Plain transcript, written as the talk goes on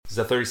This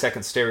is a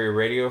 30-second stereo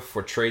radio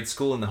for trade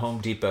school in the Home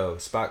Depot.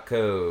 Spot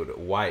code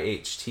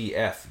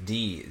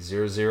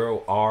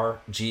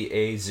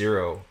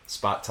YHTFD00RGA0.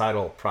 Spot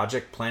title,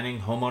 Project Planning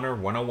Homeowner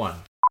 101.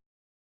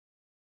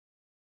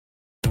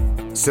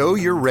 So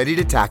you're ready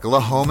to tackle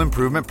a home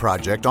improvement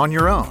project on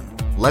your own.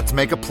 Let's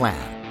make a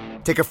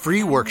plan. Take a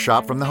free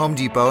workshop from the Home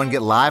Depot and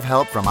get live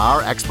help from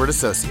our expert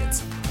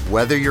associates.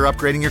 Whether you're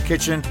upgrading your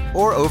kitchen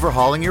or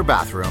overhauling your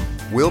bathroom,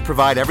 we'll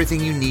provide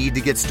everything you need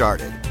to get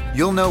started.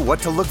 You'll know what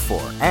to look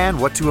for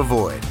and what to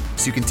avoid,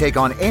 so you can take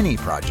on any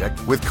project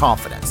with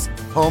confidence.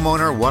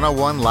 Homeowner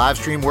 101 live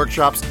stream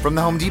workshops from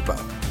the Home Depot.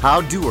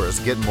 How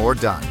doers get more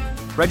done.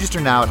 Register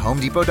now at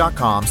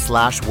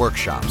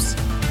homedepot.com/workshops.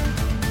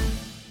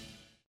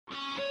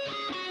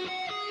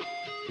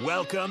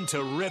 Welcome to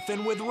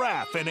Riffin' with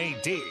Raph and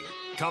AD,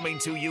 coming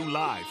to you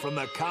live from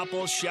the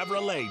Coppel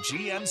Chevrolet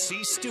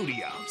GMC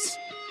studios.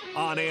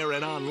 On air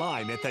and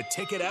online at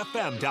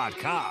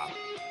theticketfm.com.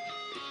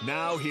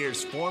 Now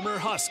here's former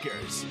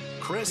Huskers,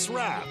 Chris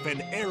Rapp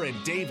and Aaron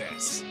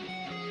Davis.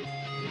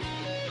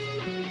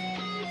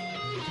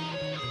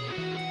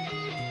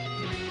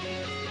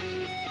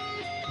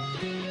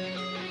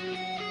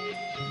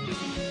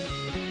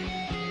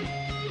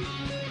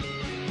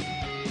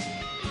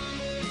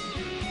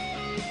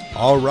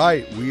 All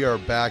right, we are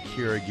back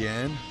here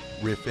again,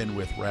 riffing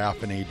with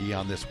Raph and AD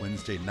on this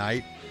Wednesday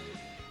night.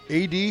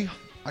 AD,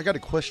 I got a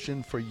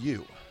question for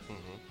you.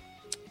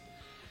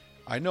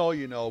 I know,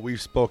 we've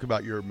spoken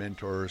about your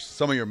mentors,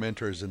 some of your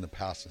mentors in the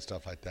past and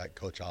stuff like that,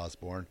 Coach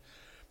Osborne.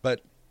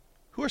 But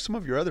who are some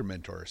of your other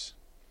mentors?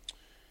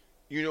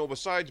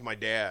 Besides my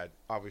dad,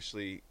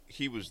 obviously,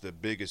 he was the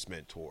biggest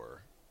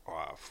mentor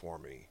for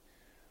me.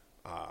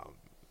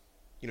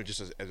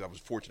 Just as I was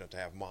fortunate to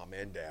have mom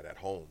and dad at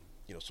home.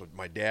 So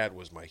my dad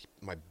was my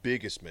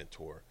biggest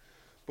mentor.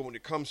 But when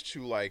it comes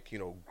to,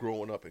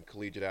 growing up in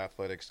collegiate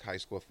athletics, high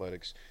school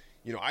athletics,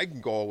 I can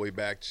go all the way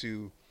back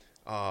to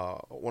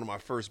one of my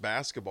first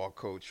basketball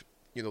coach,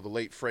 the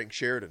late Frank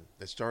Sheridan,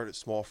 that started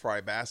small fry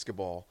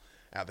basketball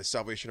at the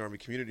Salvation Army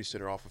Community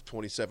Center off of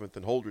 27th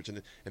and Holdridge.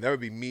 And that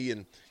would be me.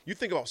 And you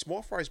think about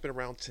small fry's been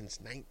around since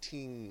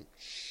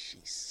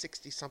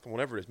 1960-something,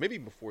 whatever it is, maybe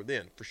before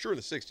then, for sure in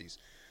the 60s.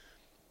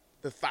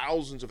 The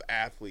thousands of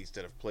athletes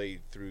that have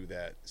played through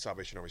that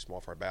Salvation Army small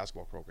fry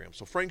basketball program.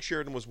 So Frank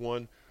Sheridan was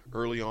one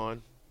early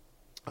on,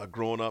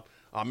 growing up.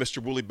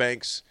 Mr. Willie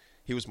Banks,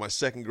 he was my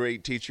second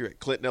grade teacher at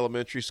Clinton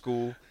Elementary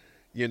School.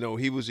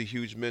 He was a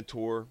huge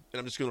mentor. And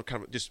I'm just going to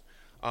kind of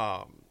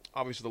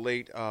obviously the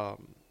late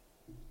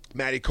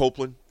Maddie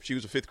Copeland, she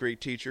was a fifth grade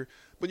teacher.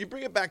 But you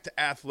bring it back to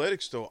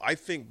athletics, though, I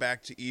think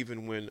back to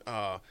even when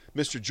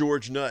Mr.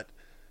 George Nutt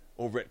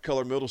over at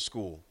Keller Middle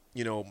School,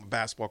 my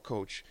basketball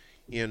coach,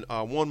 and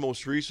one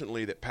most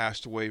recently that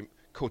passed away,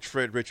 Coach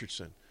Fred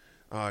Richardson.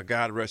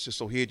 God rest his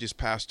soul. He had just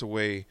passed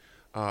away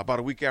about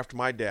a week after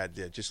my dad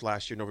did, just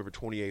last year, November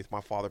 28th.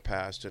 My father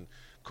passed, and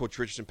Coach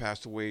Richardson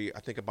passed away, I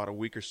think, about a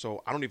week or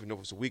so. I don't even know if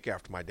it was a week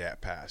after my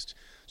dad passed.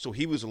 So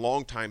he was a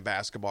longtime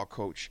basketball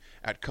coach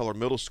at Keller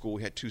Middle School.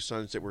 He had two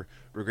sons that were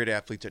great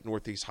athletes at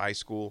Northeast High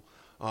School.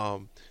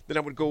 Then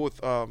I would go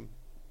with,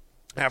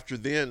 after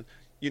then,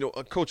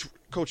 Coach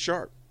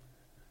Sharp.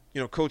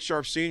 Coach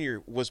Sharp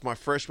Sr. was my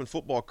freshman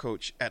football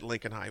coach at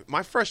Lincoln High.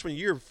 My freshman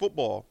year of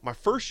football, my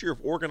first year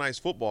of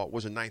organized football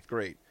was in ninth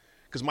grade.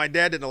 Because my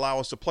dad didn't allow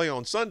us to play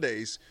on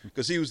Sundays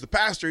because he was the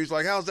pastor. He's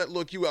like, how's that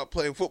look, you out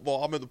playing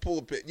football? I'm in the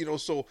pulpit.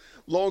 So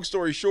long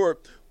story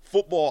short,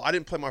 football, I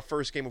didn't play my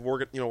first game of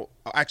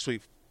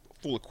actually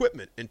full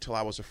equipment until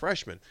I was a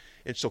freshman.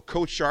 And so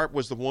Coach Sharp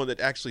was the one that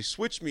actually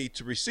switched me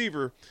to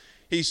receiver.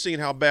 He's seen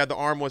how bad the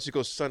arm was. He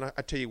goes, son,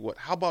 I tell you what,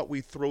 how about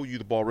we throw you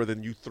the ball rather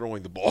than you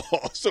throwing the ball?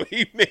 So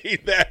he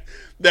made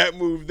that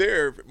move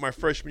there my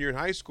freshman year in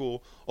high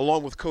school,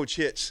 along with Coach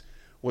Hitz.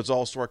 Was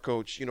also our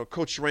coach.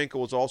 Coach Sharenko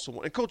was also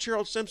one. And Coach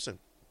Harold Simpson.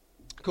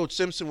 Coach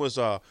Simpson was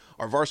our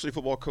varsity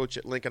football coach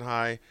at Lincoln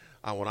High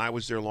when I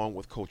was there, along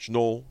with Coach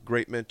Knoll,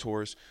 great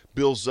mentors.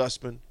 Bill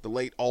Zussman, the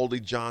late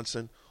Aldi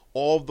Johnson.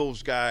 All of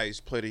those guys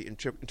played an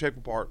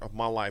integral part of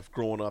my life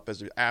growing up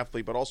as an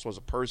athlete, but also as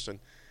a person.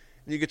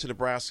 And you get to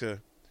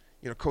Nebraska,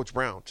 Coach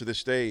Brown. To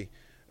this day,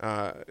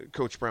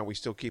 Coach Brown, we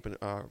still keep in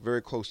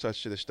very close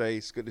touch to this day.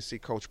 It's good to see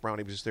Coach Brown.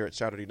 He was just there at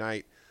Saturday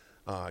night,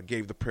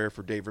 gave the prayer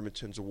for Dave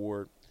Rimington's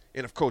award.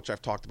 And of Coach,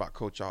 I've talked about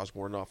Coach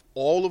Osborne enough.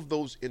 All of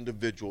those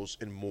individuals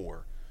and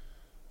more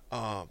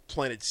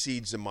planted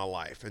seeds in my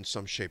life in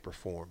some shape or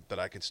form that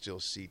I can still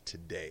see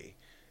today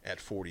at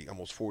 40,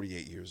 almost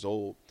 48 years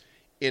old.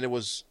 And it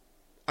was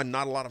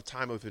not a lot of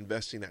time of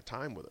investing that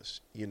time with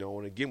us,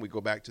 And again, we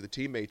go back to the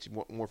teammates. You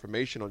want more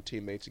information on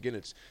teammates. Again,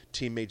 it's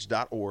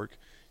teammates.org.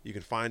 You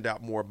can find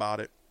out more about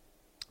it.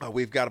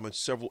 We've got them in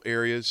several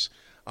areas.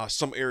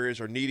 Some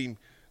areas are needing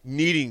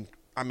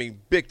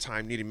big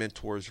time needing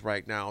mentors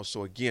right now.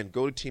 So again,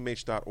 go to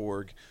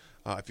teammates.org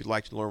if you'd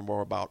like to learn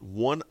more about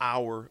 1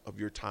 hour of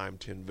your time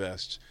to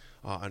invest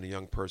in a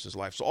young person's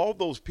life. So all of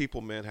those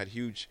people, man, had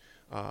huge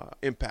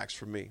impacts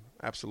for me.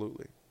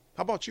 Absolutely.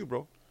 How about you,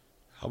 bro?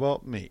 How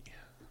about me?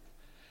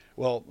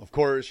 Well, of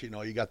course, you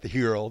got the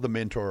hero, the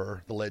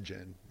mentor, the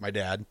legend, my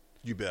dad.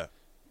 You bet.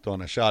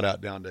 Throwing a shout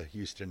out down to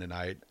Houston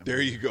tonight. There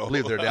you go. I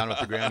believe they're down with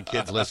the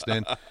grandkids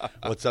listening.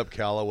 What's up,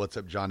 Calla? What's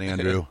up, John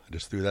Andrew? I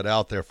just threw that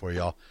out there for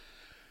y'all.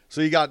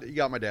 So you got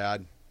my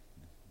dad.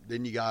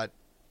 Then you got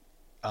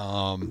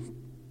Dr.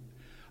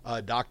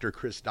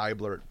 Chris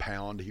Deibler at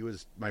Pound. He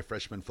was my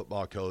freshman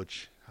football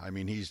coach. I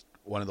mean, he's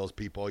one of those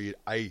people.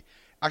 I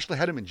actually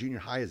had him in junior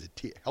high as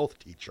a health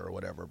teacher or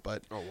whatever.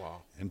 But oh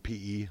wow, in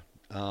PE.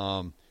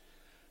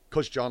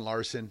 Coach John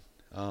Larson.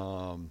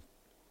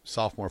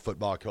 Sophomore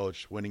football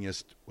coach,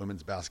 winningest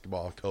women's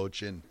basketball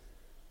coach in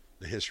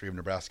the history of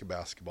Nebraska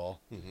basketball.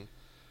 Mm-hmm.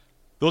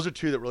 Those are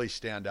two that really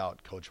stand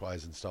out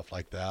coach-wise and stuff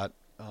like that.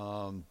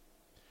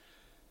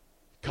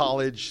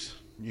 College,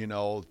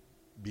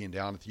 being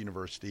down at the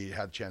university,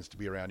 had a chance to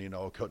be around,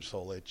 Coach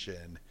Solich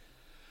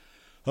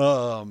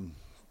and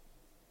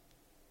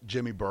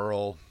Jimmy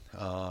Burrell,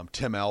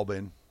 Tim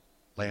Albin,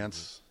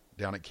 Lance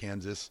down at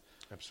Kansas.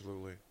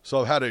 Absolutely. So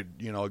I've had a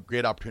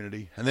great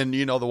opportunity. And then,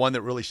 the one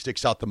that really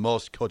sticks out the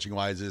most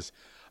coaching-wise is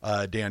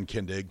Dan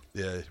Kindig,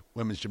 the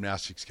women's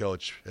gymnastics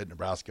coach at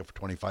Nebraska for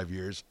 25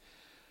 years.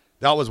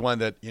 That was one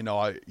that,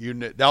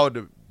 that would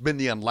have been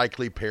the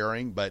unlikely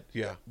pairing, but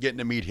getting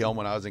to meet him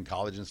when I was in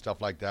college and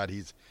stuff like that,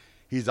 he's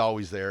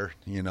always there,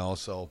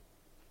 so.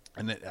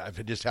 And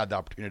I've just had the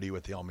opportunity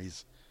with him.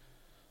 He's,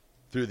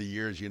 through the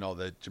years,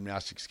 the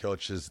gymnastics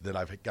coaches that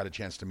I've got a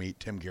chance to meet,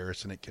 Tim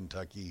Garrison at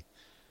Kentucky,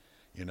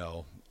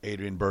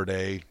 Adrian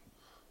Burde,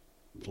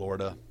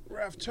 Florida.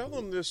 Raph, tell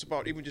them this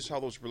about even just how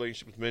those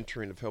relationships with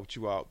mentoring have helped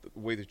you out, the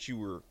way that you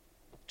were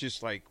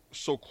just like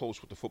so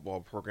close with the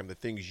football program, the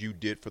things you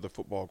did for the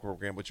football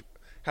program, which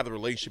have the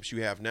relationships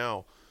you have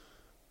now.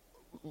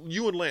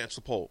 You and Lance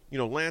LePole,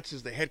 Lance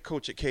is the head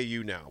coach at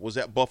KU now. Was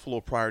at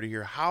Buffalo prior to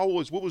here.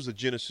 What was the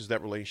genesis of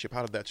that relationship?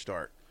 How did that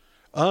start?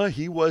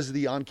 He was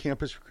the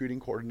on-campus recruiting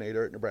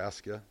coordinator at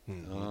Nebraska.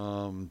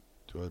 Mm-hmm.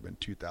 It would have been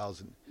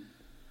 2000.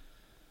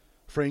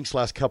 Frank's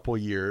last couple of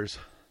years.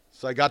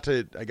 So I got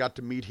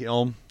to meet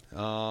him,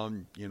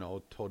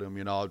 told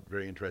him, I'm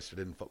very interested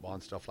in football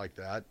and stuff like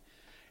that.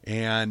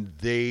 And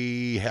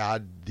they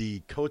had the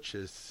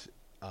coaches,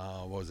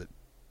 what was it?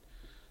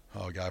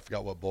 Oh God, I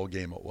forgot what bowl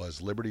game it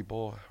was. Liberty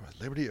Bowl?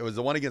 It was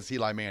the one against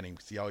Eli Manning,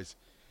 because he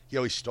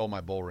always stole my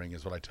bowl ring,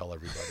 is what I tell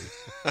everybody.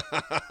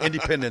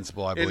 Independence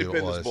Bowl, I believe it was.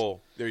 Independence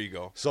Bowl. There you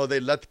go. So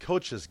they let the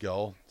coaches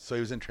go. So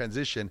he was in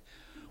transition.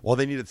 Well,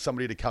 they needed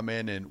somebody to come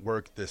in and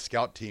work the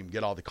scout team,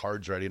 get all the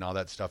cards ready and all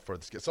that stuff for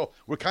the scout. So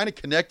we're kind of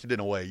connected in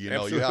a way,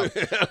 Absolutely. You have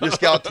your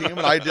scout team,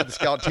 and I did the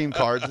scout team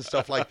cards and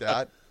stuff like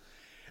that.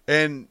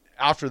 And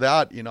after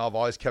that, I've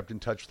always kept in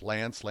touch with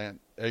Lance.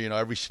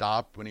 Every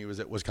stop when he was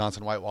at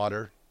Wisconsin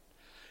Whitewater,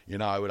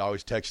 I would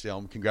always text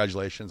him,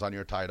 congratulations on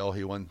your title.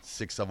 He won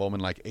 6 of them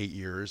in like 8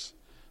 years.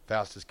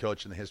 Fastest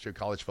coach in the history of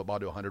college football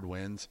to 100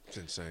 wins. It's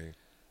insane.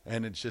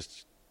 And it's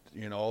just,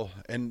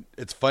 and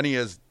it's funny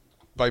as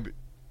by –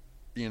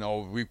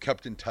 we've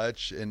kept in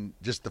touch, and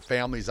just the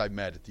families I've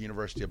met at the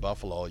University of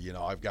Buffalo,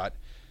 I've got,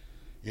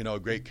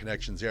 great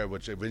connections there,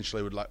 which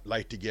eventually would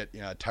like to get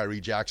Tyree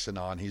Jackson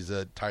on. He's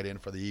a tight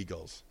end for the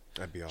Eagles.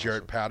 That'd be awesome.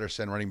 Jarrett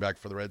Patterson, running back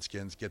for the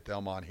Redskins, get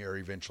them on here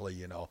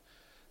eventually,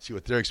 see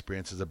what their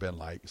experiences have been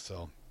like.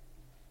 So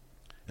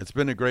it's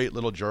been a great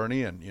little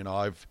journey, and,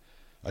 I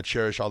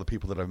cherish all the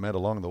people that I've met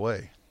along the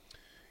way.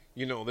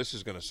 This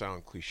is going to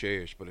sound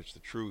cliche-ish, but it's the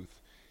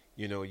truth.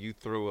 You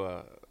throw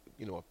a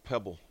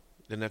pebble.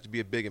 Doesn't have to be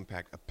a big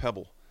impact. A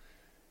pebble,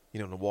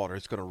 in the water,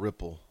 it's going to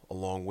ripple a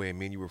long way. I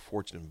mean, you were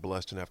fortunate and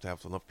blessed enough to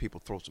have enough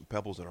people throw some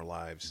pebbles in our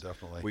lives.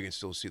 Definitely. We can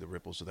still see the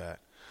ripples of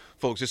that.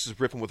 Folks, this is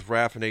Riffing with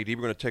Raph and AD. We're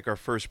going to take our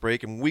first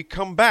break, and when we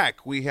come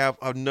back, we have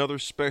another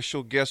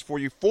special guest for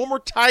you, former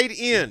tight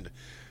end.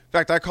 In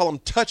fact, I call him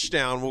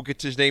Touchdown. We'll get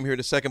to his name here in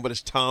a second, but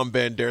it's Tom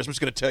Banderas. I'm just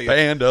going to tell you.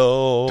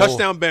 Bando.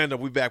 Touchdown Bando.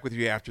 We'll be back with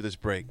you after this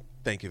break.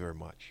 Thank you very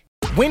much.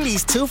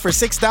 Wendy's 2 for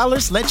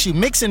 $6 lets you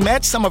mix and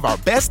match some of our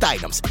best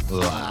items,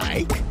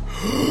 like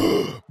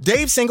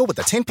Dave Single with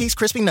a 10-piece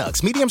crispy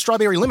nugs, medium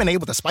strawberry lemonade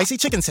with a spicy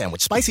chicken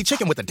sandwich, spicy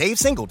chicken with a Dave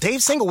Single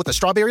with a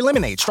strawberry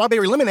lemonade,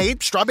 strawberry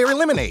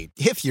lemonade,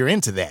 if you're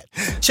into that.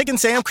 Chicken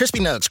Sam, crispy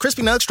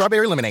nugs,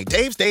 strawberry lemonade,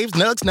 Dave's,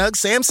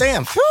 nugs,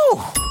 Sam.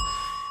 Whew.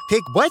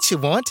 Pick what you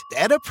want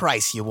at a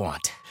price you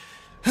want.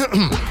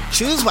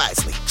 Choose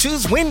wisely.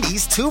 Choose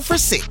Wendy's 2 for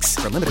 $6.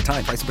 For a limited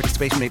time, price and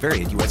participation may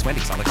vary at U.S.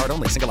 Wendy's. On the card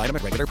only. Single item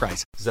at regular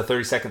price. This is a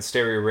 30-second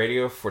stereo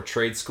radio for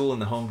Trade School in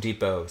the Home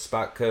Depot.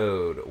 Spot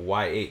code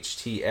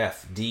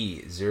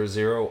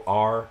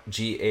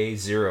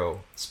YHTFD00RGA0.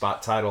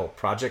 Spot title,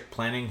 Project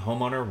Planning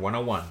Homeowner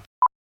 101.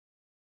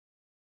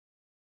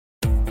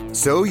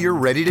 So you're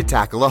ready to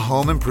tackle a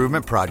home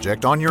improvement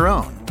project on your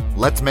own.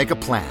 Let's make a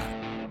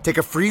plan. Take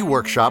a free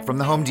workshop from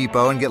the Home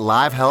Depot and get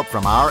live help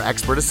from our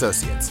expert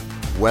associates.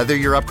 Whether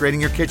you're upgrading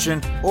your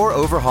kitchen or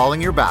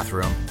overhauling your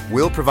bathroom,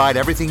 we'll provide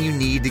everything you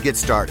need to get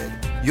started.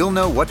 You'll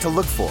know what to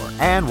look for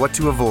and what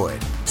to avoid,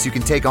 so you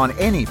can take on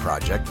any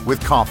project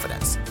with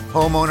confidence.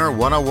 Homeowner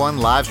 101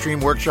 live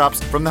stream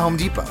workshops from the Home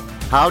Depot.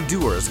 How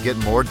doers get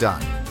more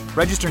done.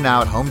 Register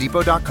now at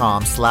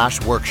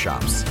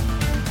homedepot.com/workshops.